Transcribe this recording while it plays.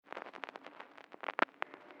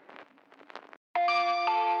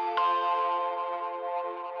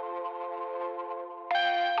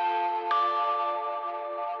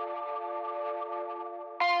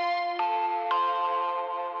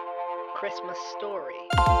Christmas story.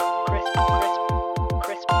 Christmas story.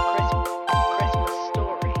 Christmas story. Christmas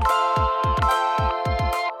story.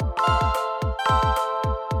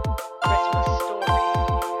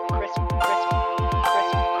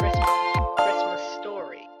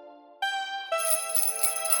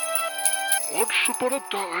 Once upon a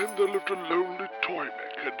time there lived a lonely toy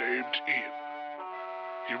maker named Ian.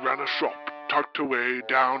 He ran a shop tucked away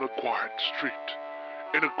down a quiet street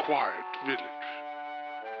in a quiet village.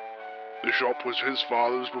 The shop was his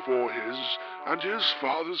father's before his, and his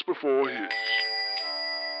father's before his.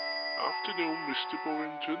 Afternoon, Mr.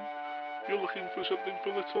 Burrington. You're looking for something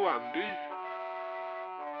for little Andy?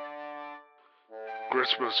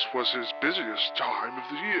 Christmas was his busiest time of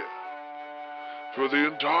the year. For the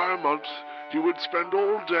entire month, he would spend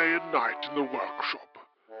all day and night in the workshop,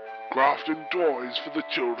 crafting toys for the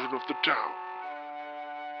children of the town.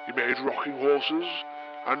 He made rocking horses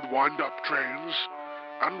and wind-up trains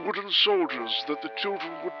and wooden soldiers that the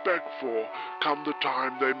children would beg for come the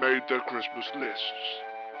time they made their Christmas lists.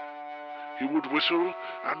 He would whistle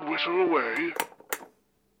and whistle away.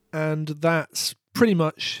 And that's pretty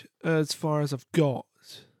much as far as I've got,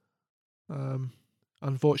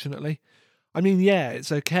 unfortunately. I mean, yeah,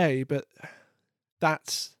 it's okay, but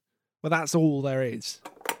that's all there is.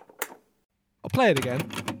 I'll play it again.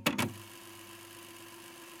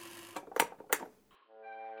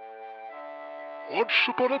 Once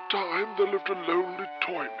upon a time there lived a lonely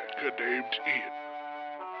toy maker named Ian.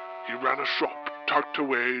 He ran a shop tucked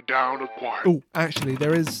away down a quiet... Oh, actually,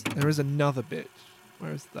 there is another bit.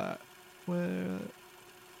 Where is that? Where...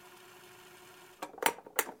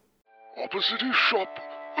 Opposite his shop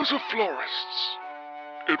was a florist's.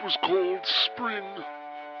 It was called Spring.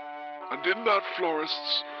 And in that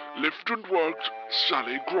florist's lived and worked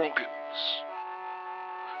Sally Groggins.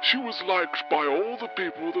 She was liked by all the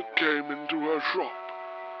people that came into her shop.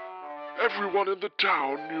 Everyone in the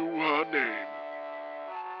town knew her name.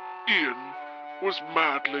 Ian was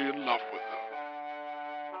madly in love with her.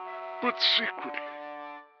 But secretly,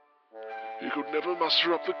 he could never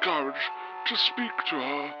muster up the courage to speak to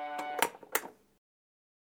her.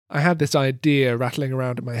 I had this idea rattling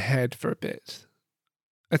around in my head for a bit.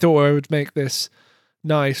 I thought I would make this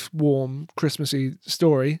nice, warm, Christmassy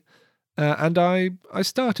story. And I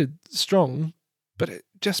started strong, but it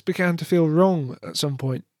just began to feel wrong at some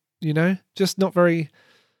point, you know? Just not very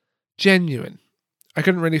genuine. I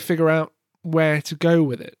couldn't really figure out where to go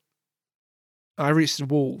with it. I reached a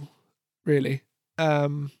wall, really.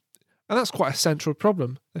 And that's quite a central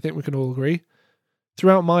problem, I think we can all agree.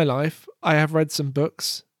 Throughout my life, I have read some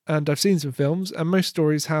books, and I've seen some films, and most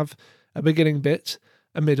stories have a beginning bit,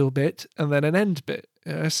 a middle bit, and then an end bit.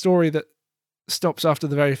 A story that stops after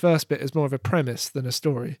the very first bit is more of a premise than a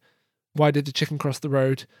story. Why did the chicken cross the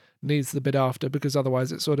road needs the bit after, because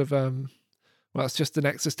otherwise it's sort of, it's just an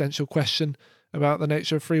existential question about the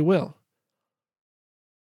nature of free will.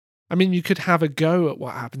 I mean, you could have a go at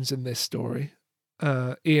what happens in this story.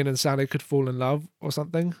 Ian and Sally could fall in love or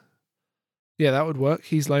something. Yeah, that would work.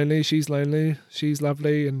 He's lonely, she's lovely,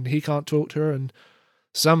 and he can't talk to her, and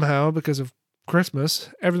somehow, because of Christmas,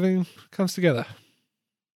 everything comes together.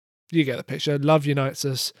 You get the picture. Love unites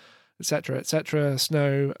us, etc., etc.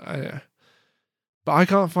 Snow. But I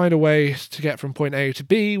can't find a way to get from point A to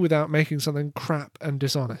B without making something crap and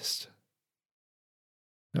dishonest.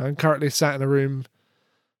 Now, I'm currently sat in a room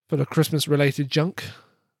full of Christmas-related junk.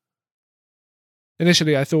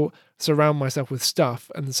 Initially, I thought surround myself with stuff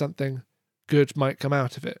and something good might come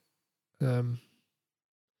out of it. Been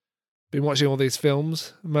watching all these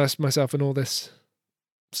films, immersed myself in all this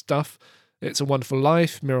stuff. It's a Wonderful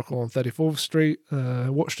Life, Miracle on 34th Street.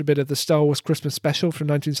 Watched a bit of the Star Wars Christmas special from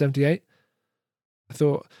 1978. I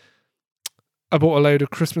thought I bought a load of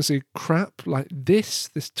Christmassy crap like this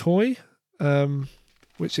toy,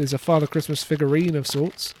 which is a Father Christmas figurine of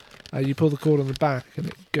sorts. You pull the cord on the back and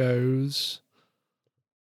it goes...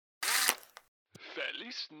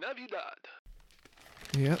 Feliz Navidad.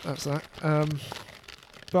 Yeah, that's that.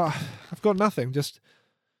 But I've got nothing. Just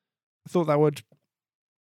I thought that would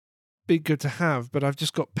be good to have, but I've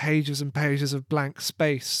just got pages and pages of blank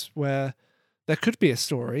space where there could be a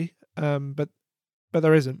story, but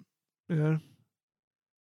there isn't, you know.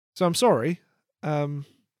 So I'm sorry, but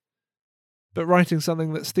writing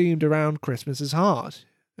something that's themed around Christmas is hard.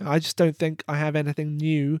 I just don't think I have anything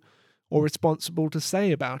new or responsible to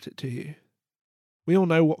say about it to you. We all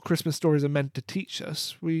know what Christmas stories are meant to teach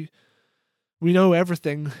us. We know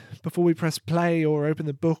everything before we press play or open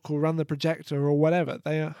the book or run the projector or whatever.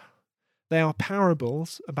 They are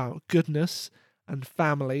parables about goodness and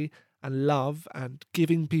family and love and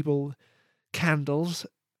giving people candles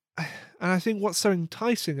And I think what's so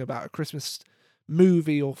enticing about a Christmas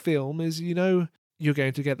movie or film is, you're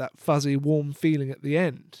going to get that fuzzy, warm feeling at the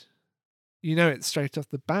end. You know it straight off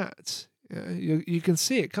the bat. You can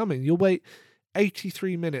see it coming. You'll wait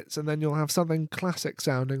 83 minutes and then you'll have something classic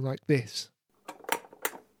sounding like this.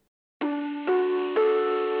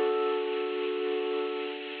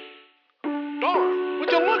 Darn,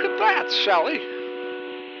 would you look at that, Sally?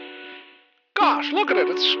 Gosh, look at it.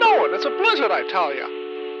 It's snowing. It's a blizzard, I tell you.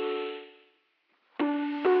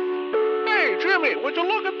 Hey, Jimmy, would you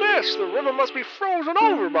look at this? The river must be frozen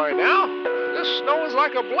over by now. This snow is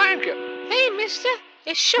like a blanket. Hey, mister,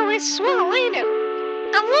 it sure is swell, ain't it?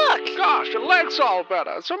 And look! Gosh, your leg's all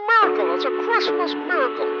better. It's a miracle. It's a Christmas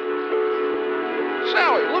miracle.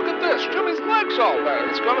 Sally, look at this. Jimmy's leg's all better.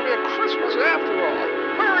 It's going to be a Christmas after all.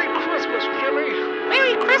 Merry Christmas, Jimmy.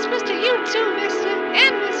 Merry Christmas to you too, mister,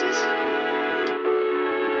 and missus.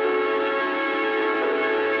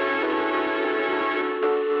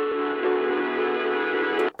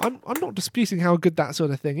 I'm not disputing how good that sort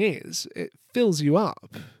of thing is. It fills you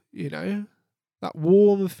up, that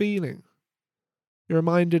warm feeling. You're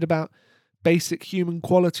reminded about basic human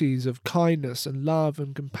qualities of kindness and love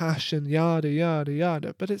and compassion, yada, yada,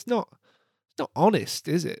 yada. But it's not honest,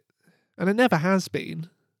 is it? And it never has been.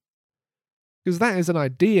 Because that is an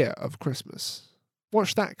idea of Christmas.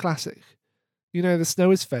 Watch that classic. The snow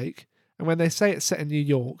is fake, and when they say it's set in New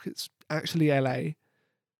York, it's actually LA.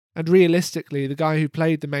 And realistically, the guy who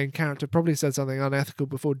played the main character probably said something unethical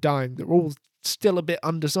before dying that we're all still a bit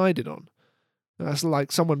undecided on. That's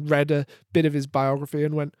like someone read a bit of his biography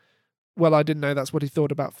and went, well, I didn't know that's what he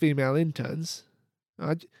thought about female interns.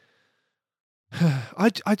 I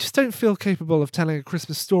just don't feel capable of telling a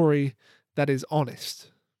Christmas story that is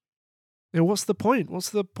honest. What's the point? What's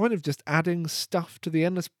the point of just adding stuff to the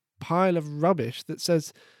endless pile of rubbish that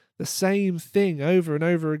says the same thing over and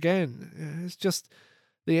over again? It's just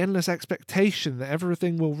the endless expectation that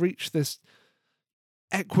everything will reach this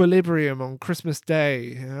equilibrium on Christmas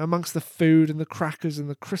Day, amongst the food and the crackers and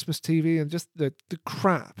the Christmas TV and just the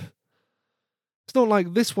crap. It's not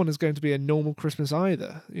like this one is going to be a normal Christmas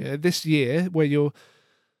either. This year, where you'll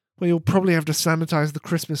probably have to sanitize the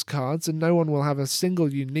Christmas cards and no one will have a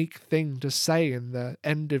single unique thing to say in the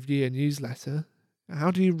end of year newsletter.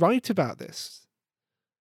 How do you write about this?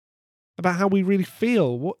 About how we really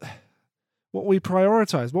feel, what we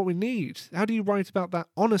prioritize, what we need. How do you write about that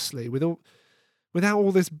honestly without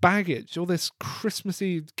all this baggage, all this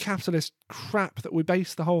Christmassy capitalist crap that we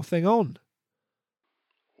base the whole thing on?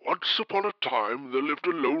 Once upon a time, there lived a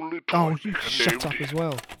lonely Oh, toy you shut up as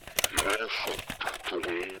well.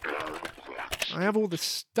 I have all this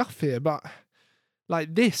stuff here, but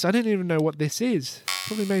like this, I don't even know what this is.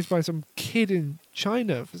 Probably made by some kid in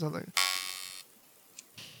China for something.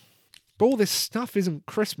 But all this stuff isn't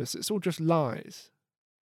Christmas, it's all just lies.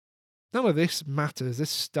 None of this matters, this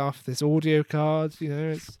stuff, this audio card,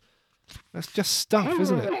 that's just stuff,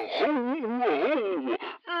 isn't it? Ho,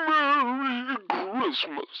 ho, Merry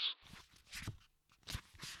Christmas.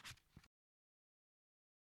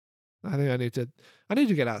 I think I need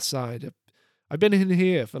to get outside. I've been in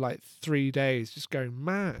here for like 3 days, just going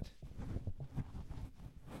mad.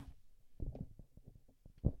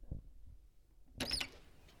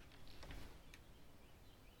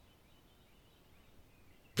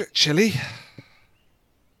 Bit chilly.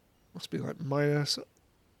 Must be like minus.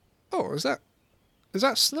 Oh, is that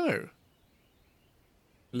snow?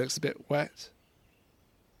 It looks a bit wet.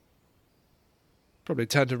 Probably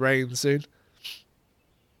turn to rain soon.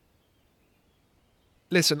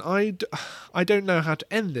 Listen, I don't know how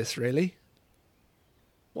to end this, really.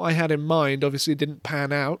 What I had in mind obviously didn't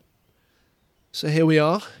pan out. So here we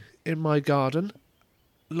are, in my garden,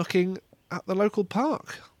 looking at the local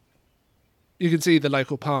park. You can see the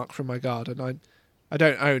local park from my garden. I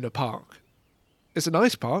don't own a park. It's a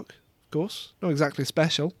nice park, of course, not exactly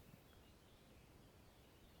special.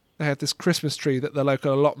 They have this Christmas tree that the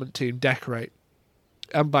local allotment team decorate.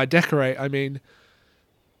 And by decorate, I mean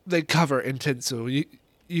they cover it in tinsel.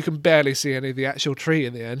 You can barely see any of the actual tree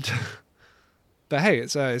in the end. But hey,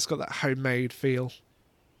 it's got that homemade feel.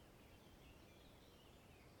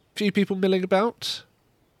 Few people milling about.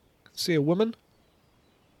 See a woman.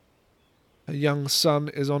 Her young son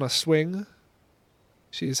is on a swing.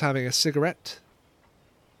 She is having a cigarette.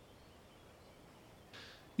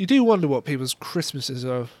 You do wonder what people's Christmases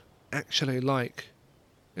are actually like.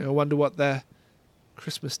 Wonder what their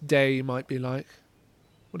Christmas day might be like.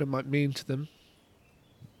 What it might mean to them.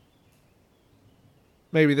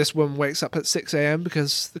 Maybe this woman wakes up at 6 a.m.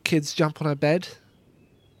 because the kids jump on her bed.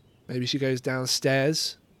 Maybe she goes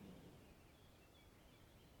downstairs.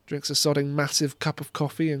 drinks a sodding massive cup of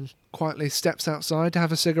coffee and quietly steps outside to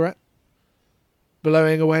have a cigarette,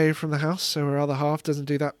 blowing away from the house so her other half doesn't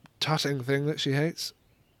do that tutting thing that she hates.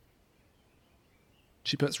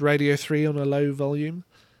 She puts Radio 3 on a low volume,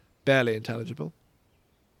 barely intelligible.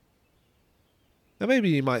 Now maybe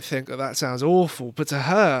you might think that that sounds awful, but to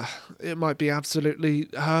her, it might be absolutely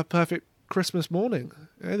her perfect Christmas morning.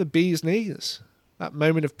 The bee's knees, that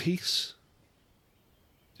moment of peace.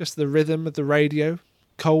 Just the rhythm of the radio,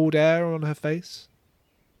 cold air on her face.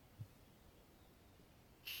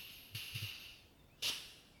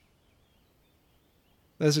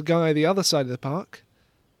 There's a guy the other side of the park,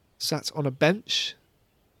 sat on a bench.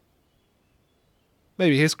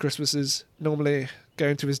 Maybe his Christmas is normally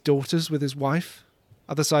going to his daughter's with his wife.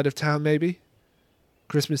 Other side of town, maybe.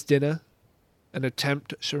 Christmas dinner. An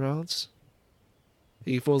attempt at charades.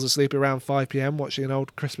 He falls asleep around 5 p.m. watching an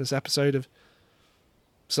old Christmas episode of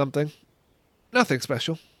something. Nothing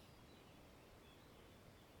special.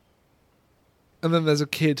 And then there's a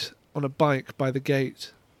kid on a bike by the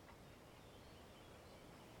gate.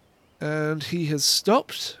 And he has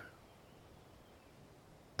stopped.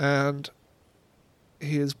 And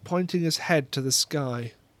he is pointing his head to the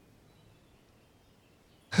sky.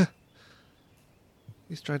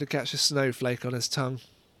 He's trying to catch a snowflake on his tongue.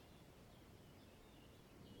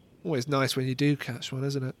 Always nice when you do catch one,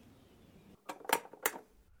 isn't it?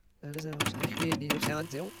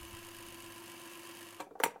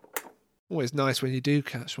 Always nice when you do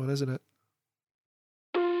catch one, isn't it?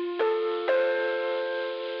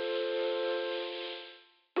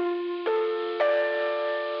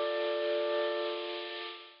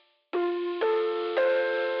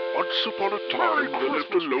 Once upon a time, there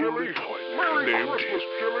lived a lonely toy named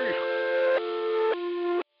Jimmy.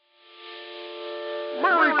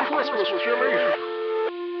 Merry Christmas, Jimmy!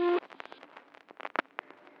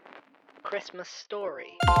 Christmas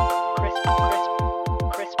story. Christmas.